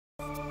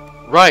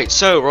Right,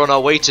 so we're on our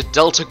way to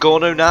Delta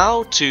Gorno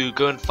now to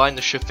go and find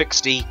the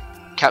Shafixty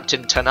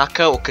Captain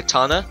Tanaka or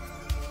Katana,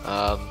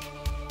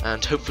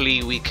 and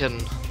hopefully we can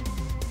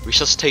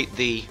resuscitate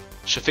the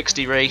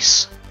Shafixty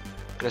race.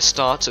 Gonna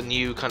start a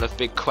new kind of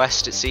big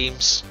quest, it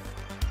seems.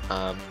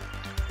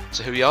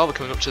 So here we are, we're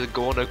coming up to the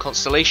Gorno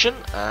constellation,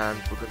 and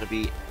we're going to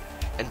be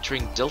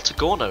entering Delta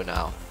Gorno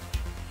now.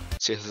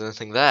 See if there's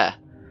anything there.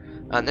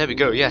 And there we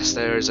go, yes,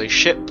 there is a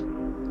ship.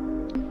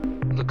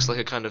 Looks like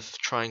a kind of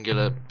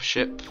triangular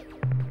ship.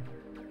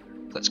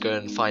 Let's go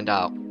and find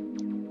out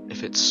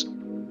if it's...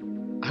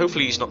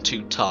 Hopefully he's not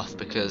too tough,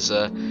 because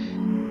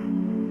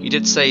he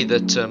did say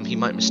that he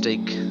might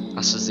mistake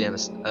us as the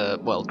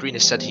enemy. Well, Green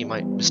has said he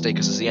might mistake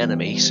us as the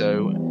enemy,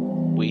 so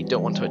we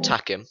don't want to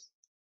attack him.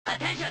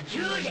 Attention,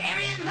 huge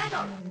Aryan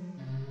vessel!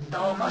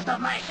 Though most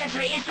of my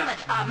sensory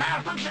instruments are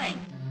malfunctioning,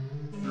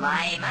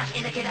 my mass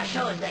indicator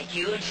shows the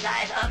huge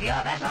size of your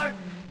vessel,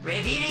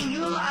 revealing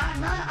you are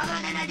none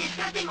other than a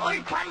disgusting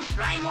Ur-Quan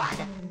slime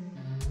wad.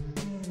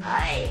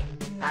 I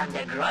am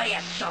the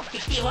glorious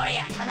Shafixty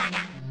warrior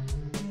Tanaka.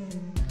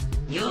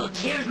 You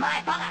killed my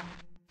father,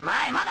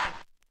 my mother,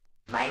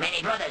 my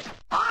many brothers,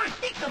 all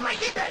 6 of my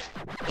sisters,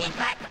 in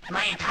fact,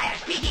 my entire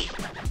species.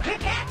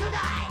 Prepare to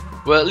die!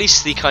 Well, at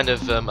least the kind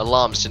of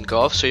alarms didn't go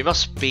off, so he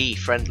must be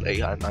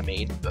friendly, I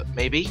mean, but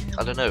maybe?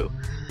 I don't know.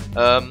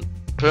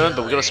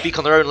 Remember, we've got to speak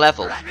on their own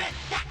level.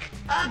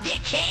 Of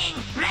decaying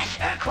flesh,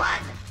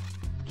 Ur-Quan.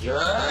 You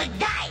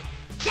die!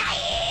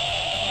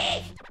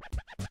 Die!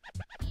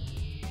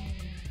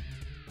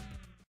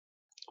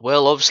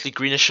 Well, obviously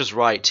Greenish was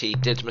right, he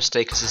did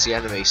mistake us as the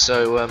enemy,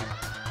 so,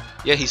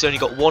 yeah, he's only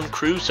got 1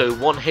 crew, so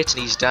 1 hit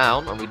and he's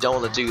down, and we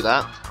don't want to do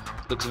that.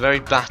 Looks very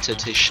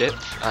battered, his ship,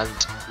 and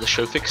the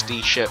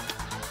Shafixty ship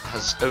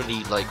has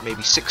only like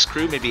maybe 6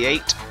 crew, maybe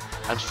 8,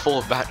 and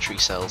 4 battery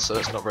cells, so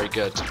that's not very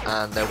good.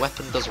 And their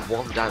weapon does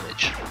 1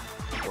 damage.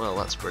 Well,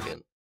 that's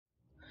brilliant.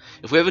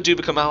 If we ever do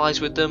become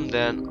allies with them,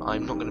 then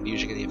I'm not going to be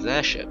using any of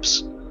their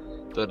ships.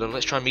 But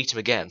let's try and meet him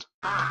again.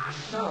 Ah,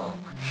 so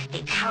the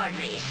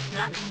cowardly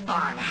slug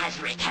spawn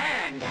has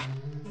returned.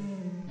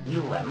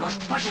 You were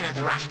most fortunate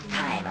last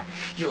time,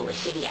 you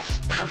hideous,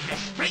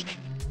 toothless freak.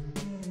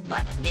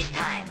 But this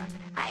time,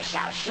 I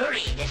shall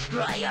surely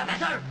destroy your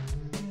vessel,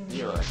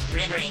 you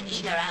slithering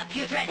eater of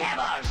putrid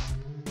hairballs.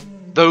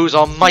 Those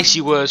are mighty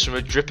words from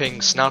a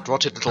dripping,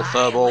 snout-rotted little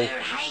furball. I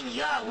will hang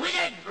your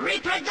withered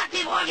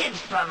reproductive organs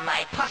from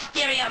my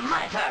posterior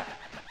monitor.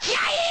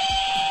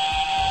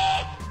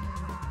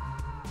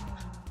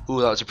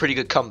 Ooh, that was a pretty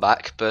good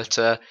comeback, but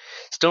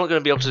still not going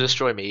to be able to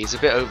destroy me. He's a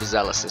bit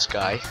overzealous, this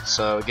guy.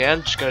 So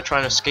again, just going to try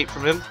and escape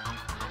from him.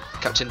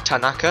 Captain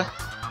Tanaka.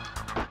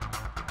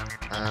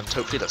 And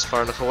hopefully that's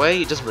far enough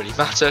away. It doesn't really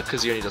matter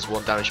because he only does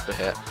 1 damage per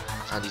hit,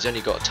 and he's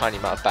only got a tiny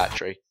amount of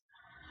battery.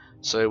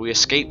 So we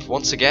escape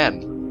once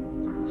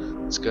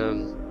again. Let's go.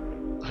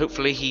 And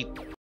hopefully he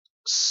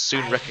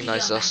soon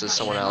recognizes us as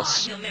someone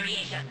else.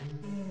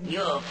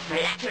 You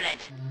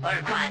flatulent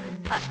Ur-Quan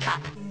puff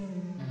cup.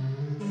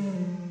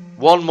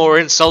 1 more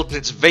insult and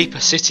it's Vapor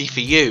City for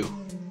you.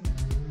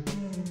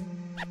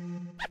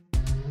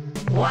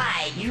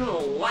 Why, you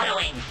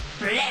wallowing,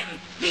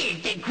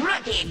 phlegm-filled,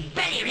 grunty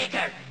belly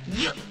ricker,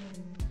 you...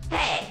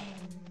 Hey,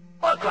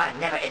 Ur-Quan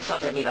never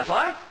insulted me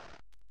before.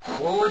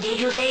 Who did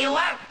you say you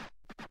were?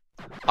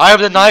 I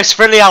am the nice,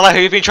 friendly ally who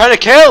you've been trying to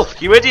kill,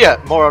 you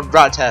idiot, moron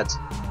rathead.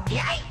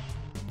 Yay!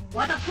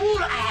 What a fool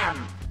I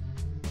am!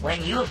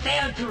 When you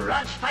failed to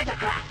launch fighter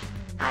craft,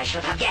 I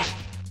should have guessed.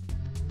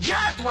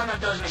 Just one of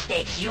those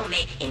mistakes you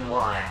make in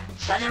war.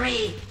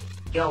 Suddenly,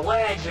 your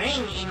words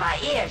ring in my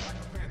ears.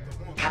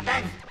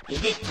 Captain,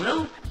 is this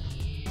true?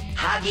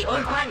 Have the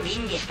Ur-Quan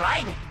been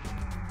destroyed?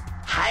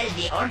 Has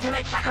the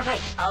ultimate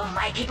sacrifice of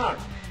my people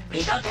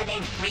resulted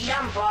in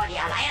freedom for the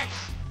Alliance?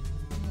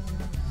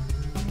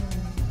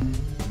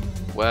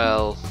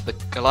 Well, the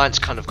Alliance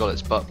kind of got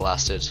its butt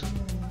blasted.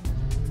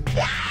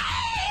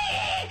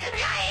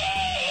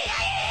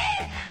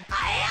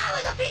 I am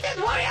a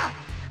defeated warrior!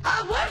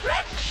 A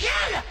worthless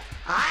shell!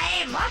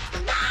 I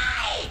must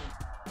die!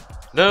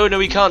 No,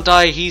 he can't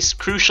die. He's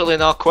crucial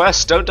in our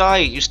quest. Don't die.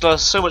 You still have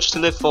so much to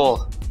live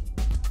for.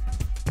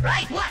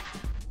 Right what?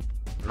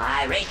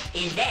 My race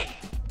is dead.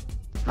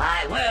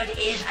 My world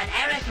is an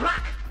airless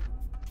rock.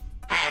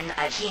 And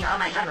I've seen all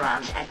my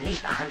sunrounds at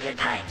least 100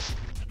 times.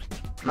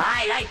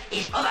 My life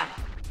is over.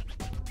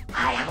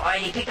 I have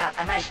already picked up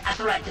a nice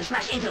asteroid to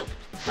smash into.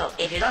 So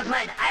if you don't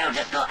mind, I'll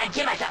just go and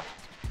kill myself.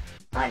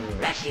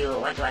 Unless you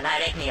want to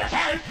annihilate me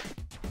yourself.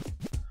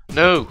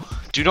 No,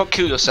 do not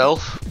kill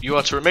yourself. You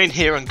are to remain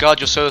here and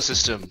guard your solar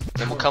system.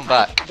 Then we'll come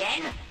back.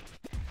 Again?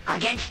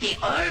 Against the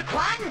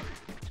Ur-Quan?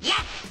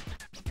 Yes!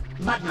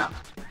 But no.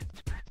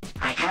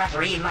 I cannot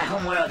leave my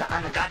homeworld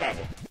unguarded.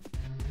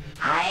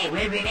 I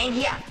will remain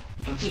here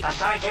and keep a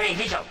solitary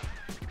vigil.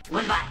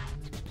 Goodbye.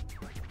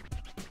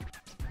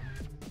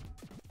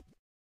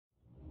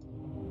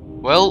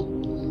 Well,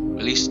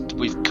 at least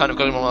we've kind of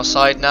got him on our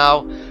side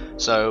now.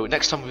 So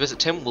next time we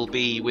visit him, we'll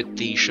be with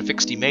the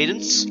Shafixty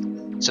Maidens.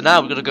 So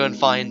now we're going to go and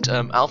find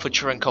Alpha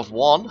Cherenkov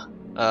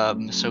 1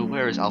 So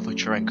where is Alpha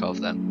Cherenkov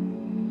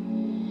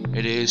then?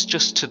 It is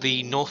just to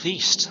the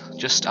northeast,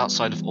 just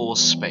outside of Ur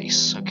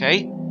space,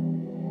 okay?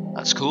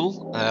 That's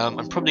cool.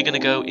 I'm probably going to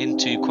go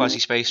into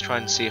quasi-space, try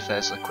and see if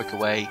there's a quicker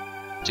way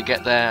to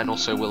get there, and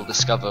also we'll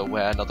discover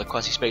where another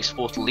quasi-space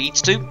portal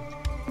leads to.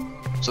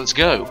 So let's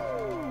go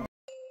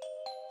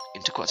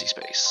into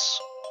quasi-space.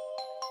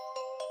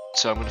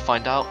 So I'm going to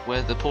find out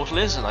where the portal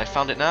is, and I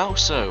found it now,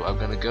 so I'm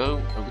going to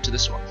go over to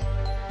this one.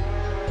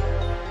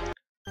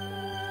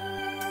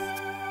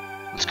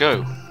 Let's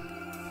go.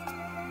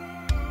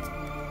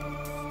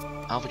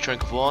 Alpha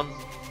Cherenkov 1,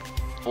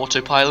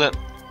 autopilot.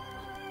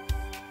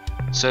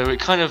 So it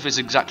kind of is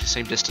exactly the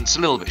same distance, a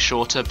little bit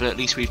shorter, but at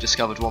least we've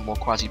discovered one more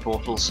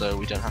quasi-portal, so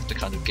we don't have to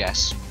kind of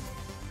guess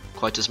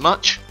quite as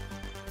much.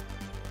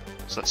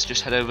 So let's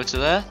just head over to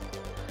there.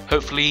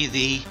 Hopefully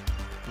the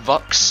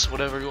Vux,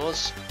 whatever he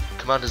was,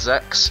 Commander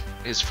ZEX,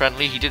 is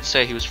friendly. He did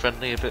say he was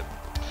friendly, a bit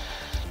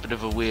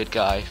of a weird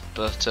guy,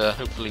 but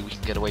hopefully we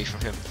can get away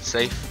from him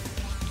safe.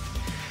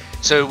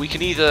 So we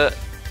can either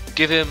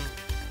give him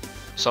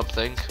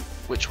something,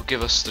 which will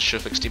give us the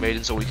Shufixty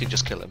Maidens, or we can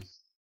just kill him.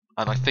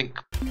 And I think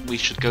we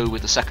should go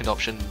with the second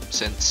option,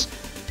 since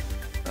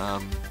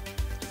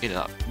you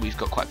know, we've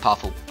got quite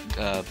powerful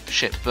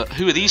ship. But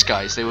who are these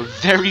guys? They were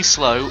very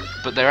slow,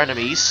 but they're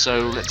enemies, so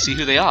let's see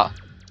who they are.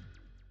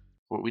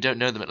 Well, we don't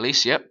know them at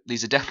least. Yep,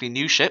 these are definitely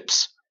new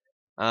ships.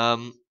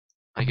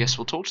 I guess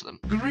we'll talk to them.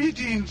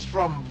 Greetings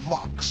from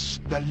Vox,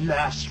 the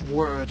last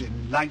word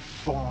in life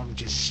form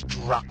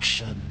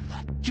destruction.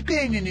 To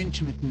gain an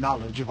intimate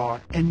knowledge of our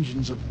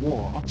engines of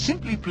war,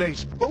 simply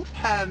place both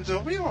hands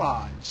over your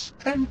eyes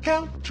and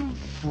count to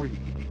 3.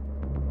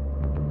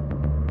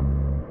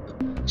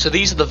 So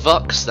these are the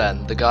Vux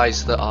then, the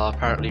guys that are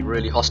apparently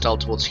really hostile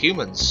towards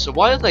humans. So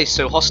why are they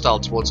so hostile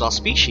towards our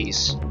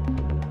species?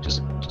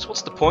 Just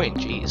what's the point,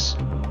 jeez?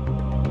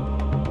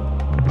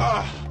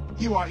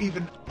 You are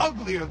even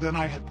uglier than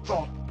I had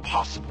thought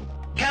possible.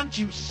 Can't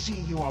you see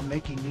you are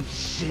making me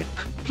sick?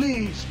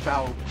 Please,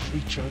 foul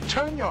creature,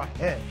 turn your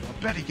head, or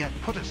better yet,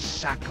 put a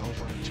sack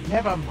over it.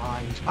 Never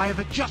mind, I have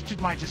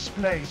adjusted my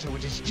display so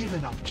it is still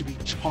enough to be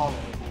tolerable.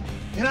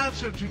 In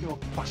answer to your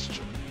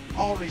question,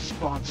 our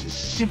response is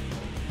simple.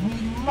 We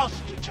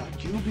must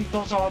attack you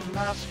because our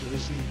master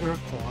is the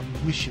Ur-Quan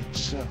wishes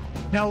so.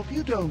 Now, if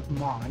you don't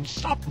mind,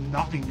 stop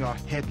knocking your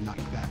head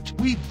like that.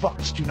 We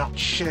Vux do not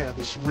share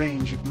this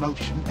range of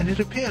motion, and it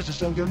appears as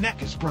though your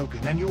neck is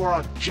broken and you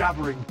are a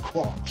jabbering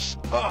corpse.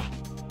 Ugh.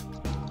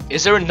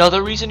 Is there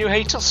another reason you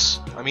hate us?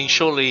 I mean,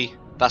 surely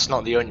that's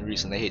not the only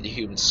reason they hate the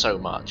humans so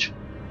much.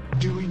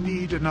 Do we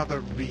need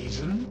another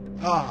reason?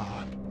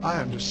 I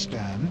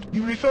understand.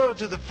 You refer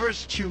to the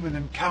first human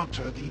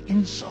encounter, the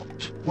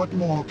insult. What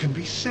more can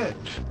be said?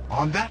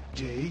 On that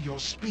day, your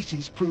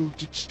species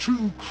proved its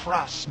true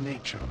crass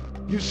nature.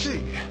 You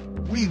see,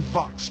 we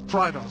Vox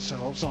pride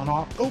ourselves on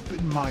our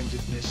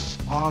open-mindedness,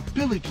 our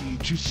ability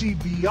to see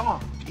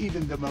beyond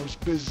even the most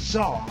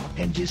bizarre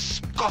and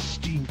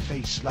disgusting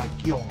face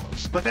like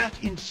yours. But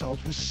that insult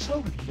was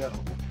so low,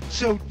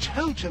 so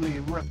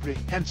totally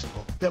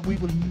reprehensible, that we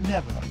will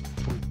never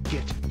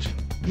forget it.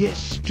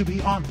 Yes, to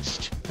be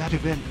honest, that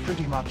event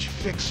pretty much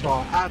fixed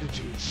our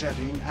attitude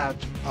setting at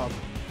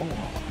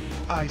abhor.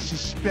 I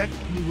suspect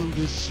we will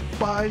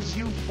despise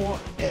you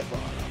forever.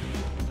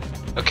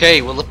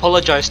 Okay, we'll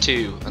apologize to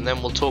you, and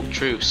then we'll talk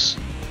truce.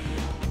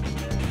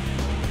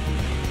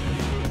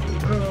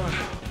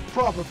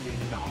 Probably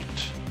not.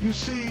 You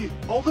see,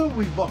 although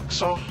we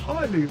Vox are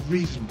highly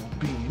reasonable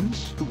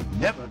beings who would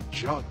never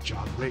judge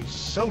our race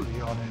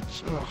solely on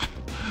its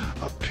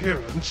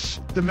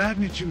appearance, the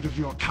magnitude of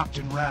your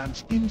Captain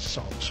Rand's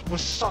insult was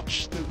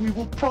such that we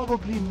will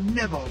probably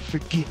never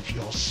forgive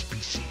your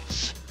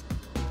species.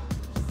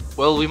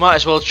 Well, we might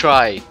as well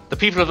try. The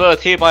people of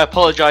Earth hereby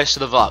apologize to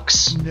the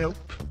Vux. Nope.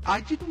 I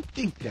didn't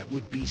think that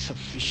would be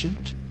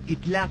sufficient.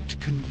 It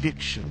lacked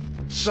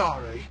conviction.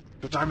 Sorry,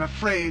 but I'm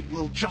afraid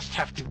we'll just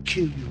have to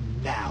kill you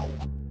now.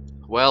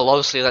 Well,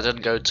 obviously that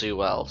didn't go too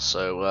well,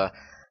 so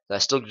they're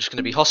still just going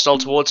to be hostile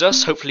towards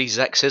us. Hopefully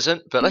ZEX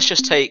isn't, but let's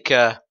just take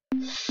who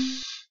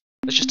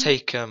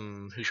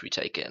should we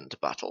take into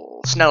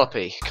battle?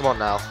 Snelope, come on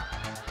now.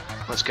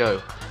 Let's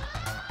go.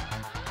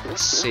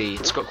 Let's see,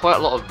 it's got quite a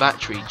lot of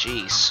battery,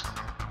 jeez.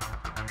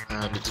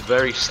 And it's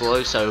very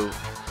slow, so,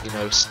 you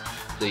know,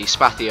 the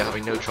Spathi are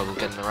having no trouble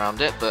getting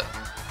around it, but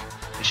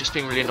it's just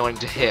being really annoying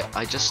to hit.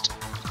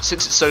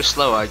 Since it's so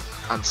slow and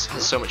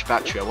has so much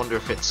battery, I wonder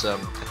if its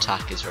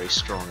attack is very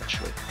strong,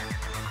 actually.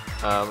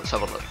 Let's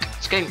have a look.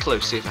 It's getting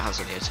close, see if it has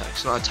any attacks.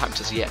 It's not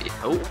attacked us yet.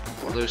 Oh,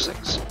 what are those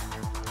things?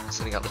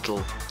 Sending out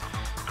little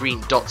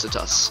green dots at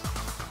us.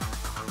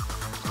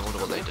 I wonder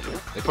what they do.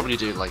 They probably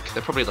do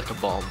they're probably like a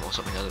bomb or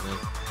something, I don't know.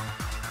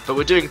 But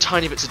we're doing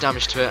tiny bits of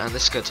damage to it, and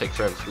this is going to take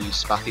forever to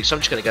use Spathi, so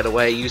I'm just going to get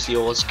away, use the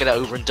ores, get it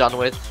over and done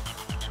with.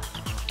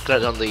 Get it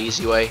done the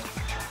easy way.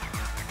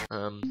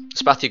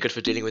 Spathi are good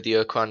for dealing with the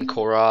Ur-Quan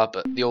Kohr-Ah,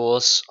 but the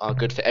ores are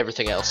good for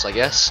everything else, I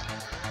guess.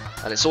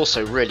 And it's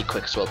also really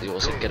quick as well, the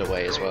ores can get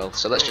away as well.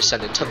 So let's just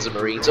send in tons of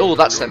Marines. Oh,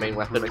 that's their main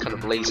weapon, a kind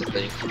of laser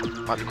thing.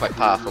 Might be quite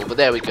powerful, but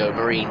there we go,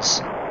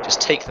 Marines. Just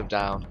take them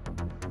down.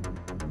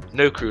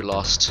 No crew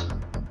lost.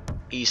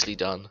 Easily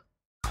done.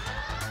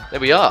 There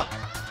we are.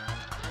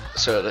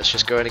 So let's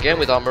just go in again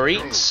with our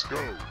marines.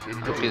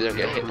 Hopefully they don't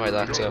get hit by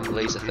that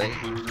laser thing.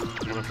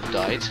 One of them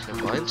died,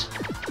 never mind.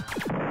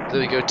 There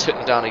we go, took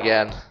them down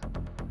again.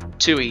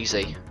 Too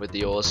easy with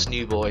the oars.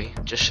 New boy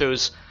just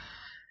shows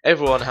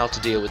everyone how to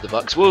deal with the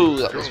bucks. Whoa,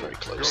 that was very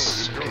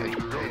close. Okay.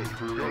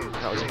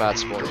 That was a bad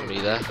spawn for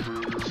me there.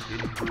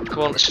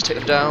 Come on, let's just take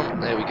them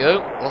down. There we go.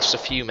 Lost a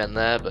few men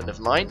there, but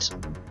never mind.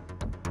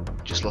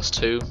 Just lost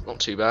 2, not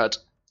too bad.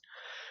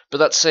 But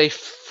that's a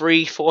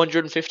free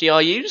 450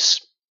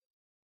 RUs,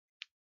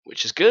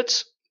 which is good.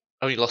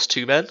 Only lost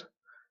 2 men.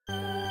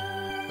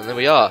 And there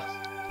we are.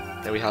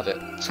 There we have it.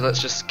 So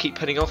let's just keep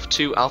heading off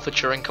to Alpha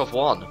Cherenkov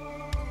 1.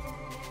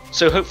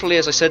 So hopefully,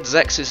 as I said,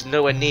 ZEX is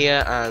nowhere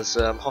near as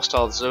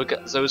hostile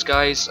as those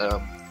guys.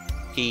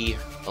 He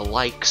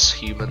likes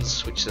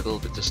humans, which is a little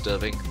bit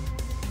disturbing.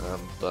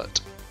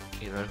 But,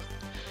 you know,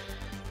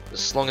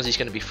 as long as he's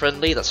going to be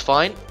friendly, that's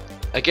fine.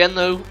 Again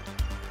though,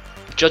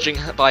 judging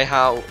by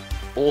how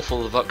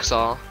awful the Vucks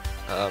are,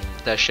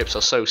 their ships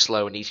are so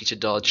slow and easy to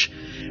dodge,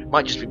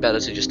 might just be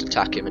better to just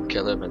attack him and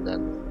kill him, and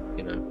then,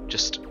 you know,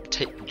 just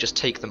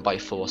take them by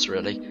force,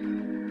 really.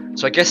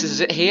 So I guess this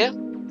is it here,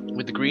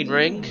 with the green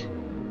ring.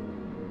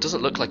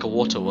 Doesn't look like a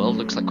water world,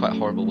 looks like quite a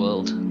horrible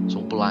world. It's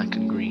all black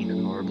and green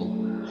and horrible.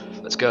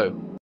 Let's go.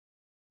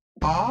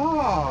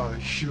 Ah,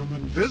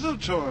 human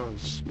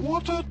visitors.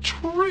 What a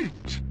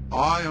treat.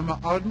 I am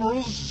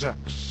Admiral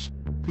ZEX.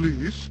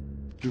 Please,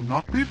 do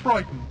not be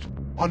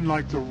frightened.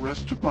 Unlike the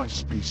rest of my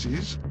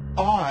species,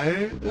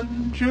 I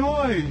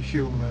enjoy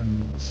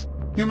humans.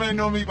 You may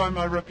know me by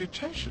my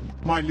reputation,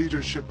 my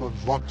leadership of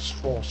Vux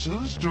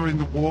forces during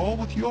the war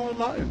with your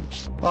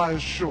alliance. I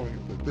assure you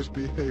that this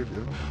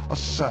behavior, a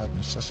sad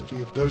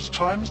necessity of those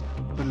times,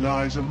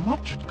 belies a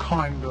much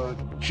kinder,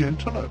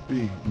 gentler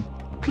being.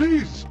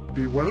 Please,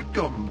 be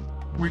welcome.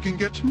 We can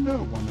get to know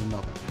one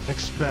another,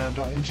 expand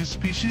our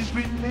interspecies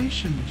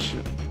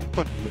relationship.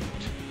 But wait,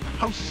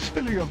 how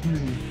silly of me.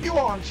 You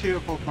aren't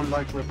here for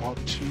polite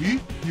repartee.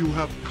 You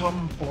have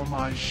come for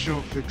my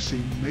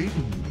show-fixing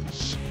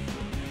maidens.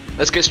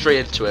 Let's get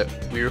straight into it.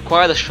 We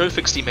require the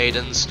show-fixing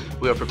maidens.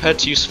 We are prepared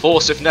to use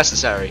force if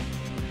necessary.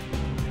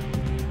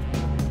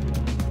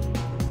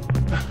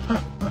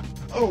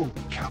 Oh,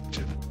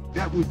 Captain,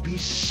 that would be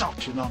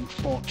such an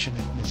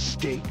unfortunate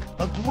mistake.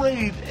 A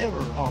grave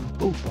error on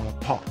both our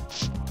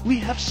parts. We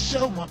have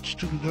so much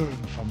to learn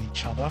from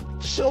each other,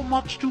 so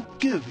much to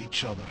give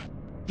each other.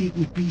 It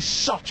would be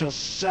such a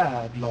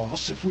sad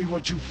loss if we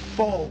were to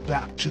fall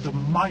back to the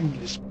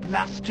mindless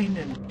blasting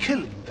and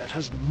killing that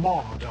has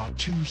marred our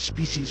two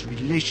species'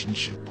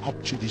 relationship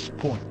up to this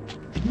point.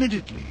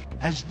 Admittedly,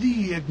 as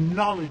the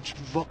acknowledged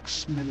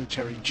Vux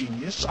military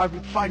genius, I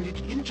would find it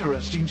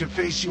interesting to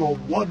face your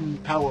one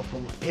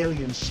powerful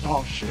alien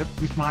starship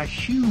with my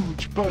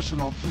huge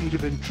personal fleet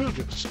of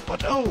intruders.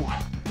 But oh,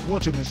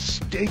 what a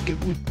mistake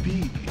it would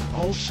be.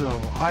 Also,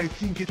 I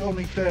think it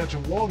only fair to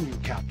warn you,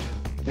 Captain,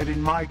 that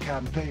in my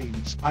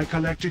campaigns, I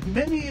collected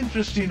many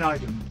interesting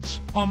items.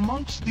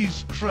 Amongst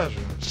these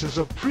treasures is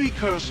a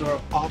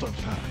precursor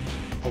artifact,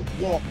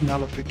 a warp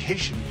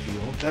nullification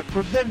field that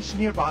prevents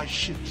nearby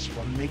ships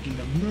from making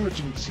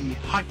emergency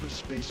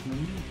hyperspace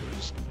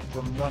maneuvers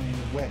from running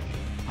away.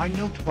 I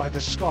note by the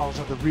scars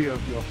of the rear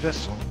of your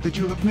vessel that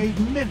you have made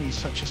many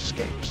such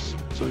escapes.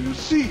 So you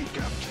see,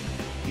 Captain,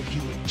 if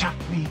you attack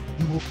me,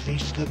 you will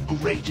face the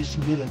greatest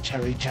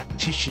military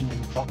tactician in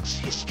Vux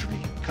history,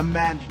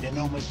 commanding an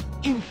almost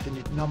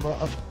infinite number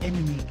of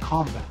enemy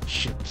combat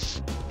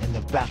ships, and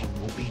the battle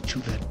will be to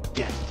the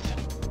death.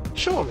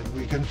 Surely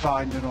we can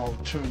find an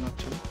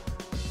alternative.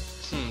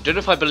 Don't know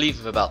if I believe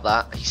him about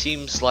that. He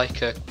seems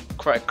like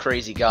quite a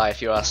crazy guy,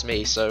 if you ask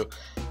me, so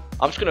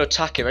I'm just going to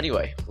attack him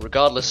anyway,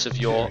 regardless of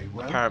your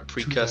apparent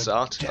precursor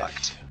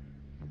artifact.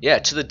 Yeah,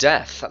 to the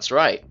death, that's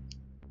right.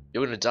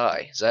 You're gonna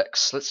die,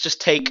 ZEX. Let's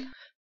just take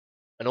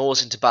an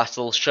oars into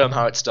battle, show him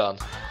how it's done.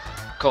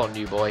 Come on,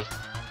 new boy.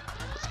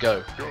 Let's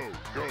go.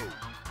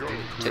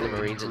 Take the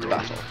Marines into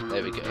battle.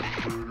 There we go.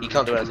 He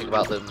can't do anything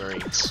about the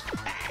Marines.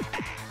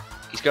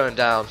 He's going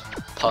down.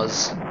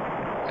 Puzz.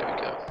 There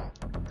we go.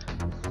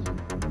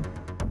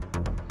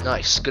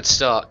 Nice. Good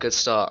start. Good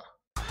start.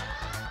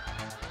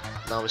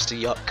 Now, Mr.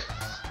 Yuck.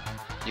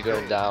 You're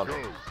going down.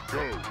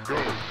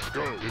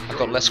 I've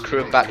got less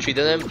crew and battery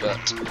than him,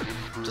 but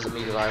doesn't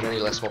mean that I'm any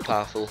less more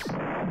powerful.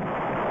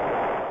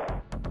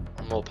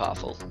 I'm more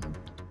powerful.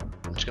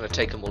 I'm just going to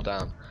take them all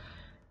down.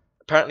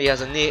 Apparently he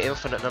has a near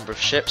infinite number of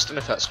ships. Don't know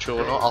if that's true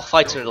or not. I'll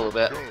fight him in a little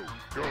bit,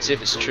 see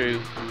if it's true.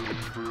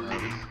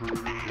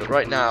 But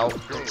right now, it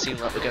doesn't seem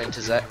like we're going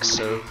to ZEX,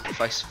 so if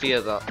I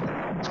fear that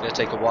it's going to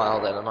take a while,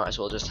 then I might as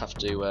well just have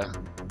to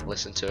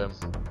listen to him.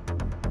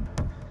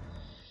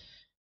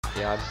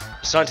 Yeah, I'm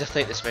starting to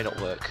think this may not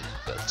work,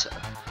 but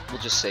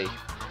we'll just see.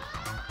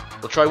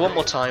 We'll try one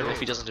more time. If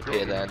he doesn't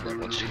appear then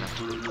we're just gonna have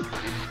to leave.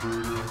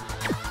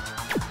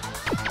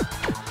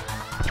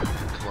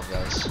 Come on,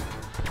 guys.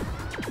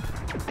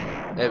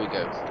 There we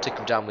go. Take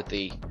him down with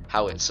the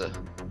howitzer.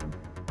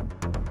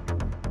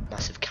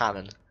 Massive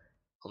cannon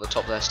on the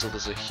top there still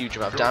does a huge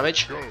amount of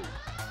damage.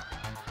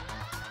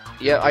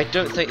 Yeah, I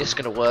don't think it's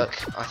going to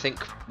work. I think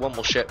one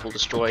more ship will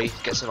destroy,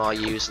 get some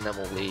RUs, and then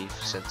we'll leave,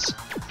 since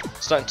I'm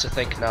starting to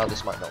think now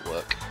this might not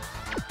work.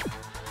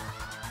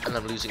 And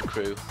I'm losing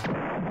crew.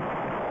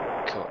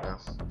 Cool now.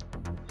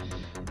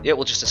 Yeah,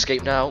 we'll just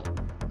escape now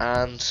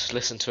and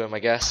listen to him, I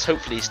guess.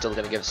 Hopefully he's still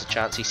going to give us a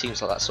chance. He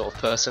seems like that sort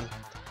of person.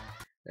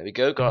 There we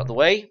go, got out of the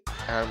way,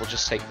 and we'll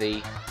just take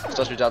the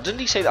stars down. Didn't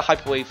he say that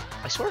hyperwave?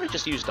 I swear I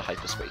just used a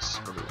hyperspace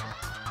removal.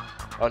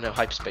 Oh no,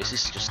 hyperspace.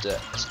 This is just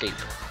escape.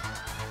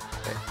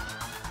 Okay.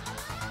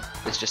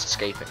 It's just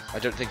escaping. I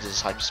don't think this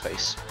is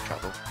hyperspace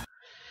travel.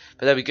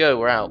 But there we go,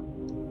 we're out.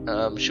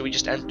 Should we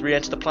just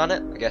re-enter the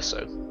planet? I guess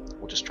so.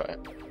 We'll just try it.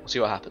 We'll see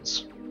what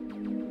happens.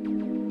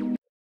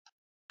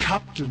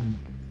 Captain.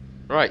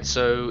 Right,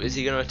 so is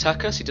he going to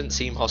attack us? He didn't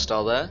seem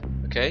hostile there.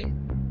 Okay.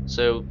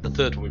 So the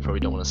third one we probably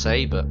don't want to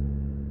say, but...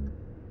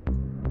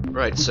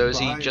 Right, so is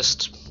he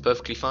just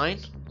perfectly fine?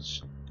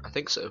 I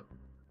think so.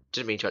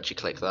 Didn't mean to actually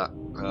click that.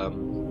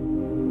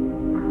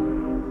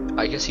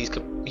 I guess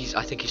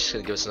I think he's just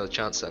gonna give us another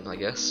chance then. I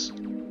guess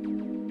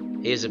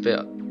he's a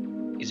bit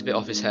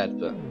off his head,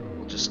 but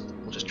we'll just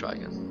try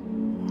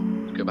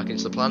again. Go back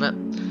into the planet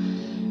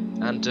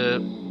and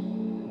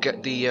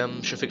get the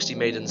Shafixty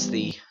maidens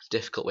the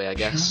difficult way, I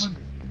guess.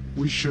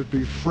 We should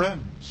be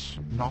friends,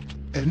 not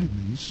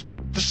enemies.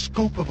 The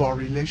scope of our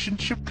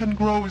relationship can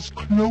grow as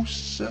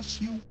close as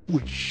you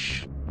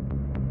wish.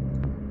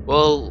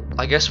 Well,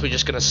 I guess we're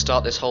just gonna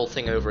start this whole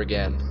thing over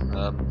again.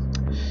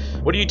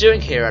 What are you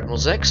doing here, Admiral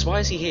ZEX? Why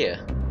is he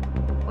here?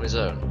 On his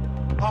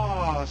own?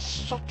 Ah,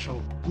 such a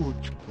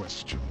good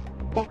question.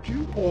 But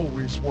you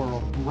always were a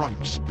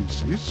bright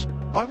species.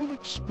 I will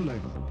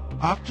explain.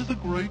 After the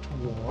Great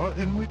War,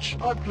 in which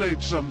I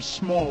played some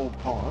small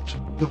part,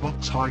 the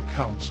Vox High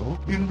Council,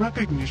 in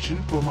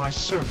recognition for my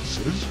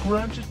services,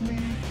 granted me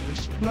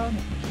this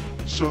planet,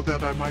 so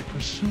that I might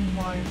pursue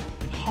my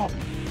hobby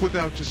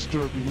without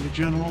disturbing the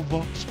general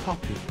Vox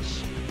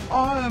populace.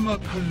 I am a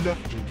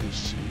collector, you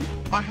see.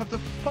 I have the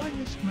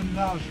finest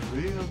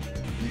menagerie of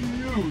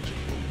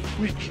beautiful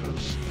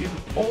creatures in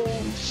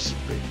all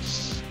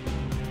space.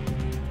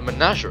 A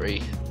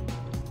menagerie?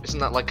 Isn't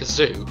that like a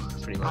zoo,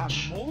 pretty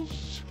much?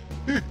 Animals?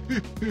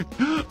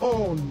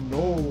 Oh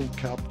no,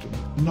 Captain.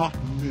 Not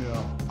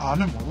mere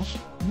animals.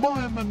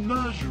 My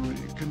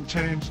menagerie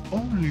contains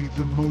only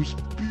the most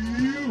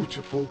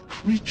beautiful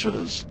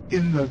creatures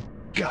in the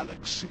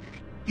galaxy.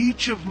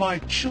 Each of my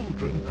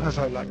children, as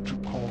I like to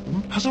call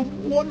them, has a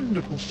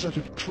wonderful set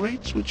of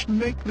traits which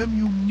make them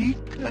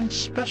unique and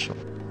special.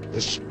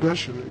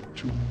 Especially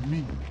to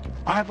me.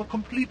 I have a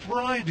complete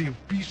variety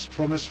of beasts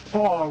from as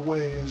far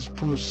away as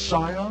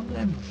Procyon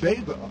and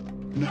Vega.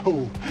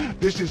 No,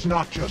 this is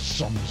not just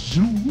some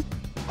zoo.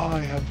 I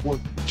have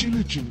worked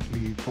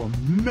diligently for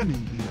many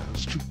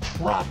years to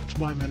craft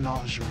my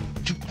menagerie,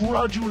 to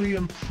gradually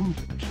improve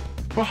it.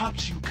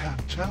 Perhaps you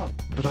can't tell,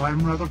 but I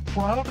am rather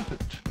proud of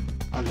it.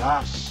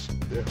 Alas,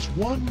 there's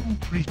one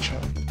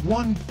creature,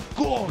 one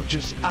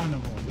gorgeous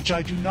animal which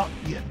I do not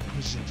yet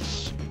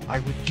possess. I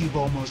would give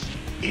almost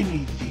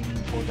anything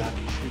for that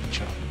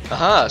creature.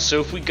 Aha, so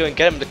if we go and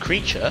get him the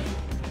creature,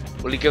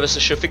 will he give us the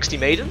Shafixty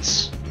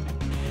maidens?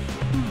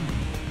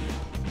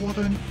 What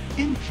an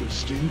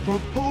interesting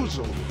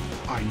proposal.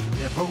 I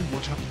never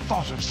would have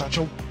thought of such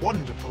a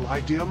wonderful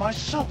idea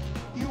myself.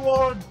 You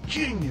are a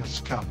genius,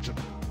 Captain.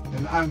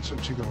 In answer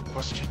to your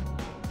question,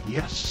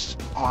 yes,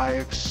 I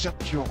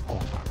accept your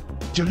offer.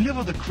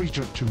 Deliver the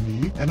creature to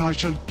me, and I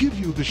shall give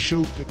you the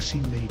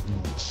Shafixty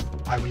maidens.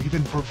 I will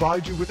even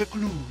provide you with a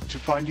clue to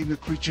finding the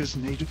creature's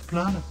native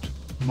planet.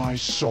 My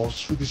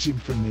source for this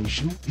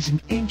information is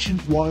an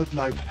ancient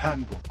wildlife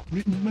handbook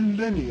written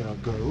millennia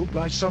ago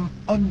by some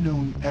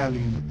unknown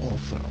alien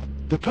author.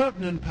 The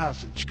pertinent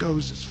passage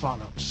goes as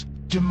follows.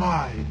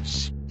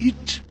 Demise.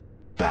 It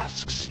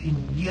basks in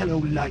yellow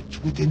light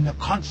within the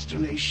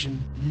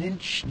constellation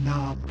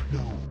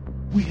Lynch-Na-Plo.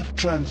 We have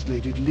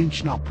translated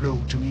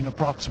Lynch-Na-Plo to mean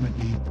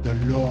approximately the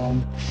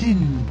long,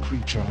 thin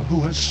creature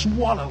who has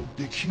swallowed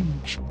the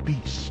huge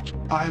beast.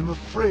 I am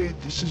afraid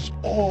this is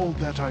all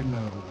that I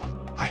know.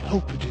 I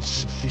hope it is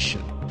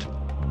sufficient.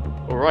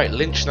 Alright,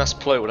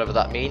 Lynch-Na-Plo, whatever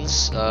that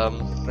means.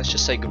 Let's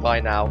just say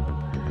goodbye now.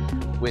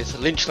 With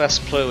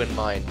Lynch-Na-Plo in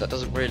mind, that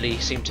doesn't really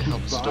seem to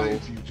help us at all.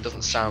 It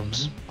doesn't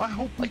sound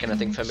like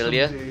anything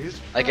familiar.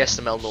 I guess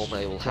the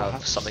Melnorme will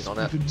have something on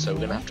it, so we're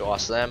going to have to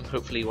ask them.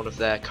 Hopefully one of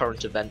their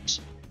current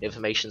event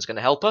information is going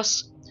to help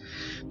us.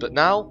 But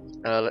now,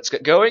 let's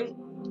get going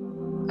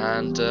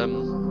and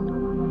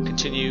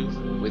continue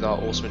with our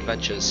awesome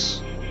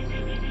adventures.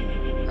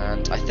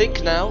 And I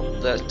think now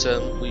that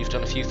we've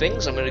done a few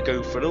things, I'm going to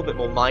go for a little bit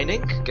more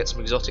mining, get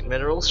some exotic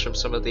minerals from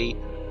some of the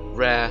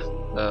rare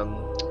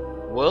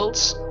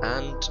worlds,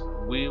 and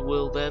we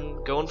will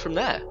then go on from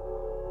there.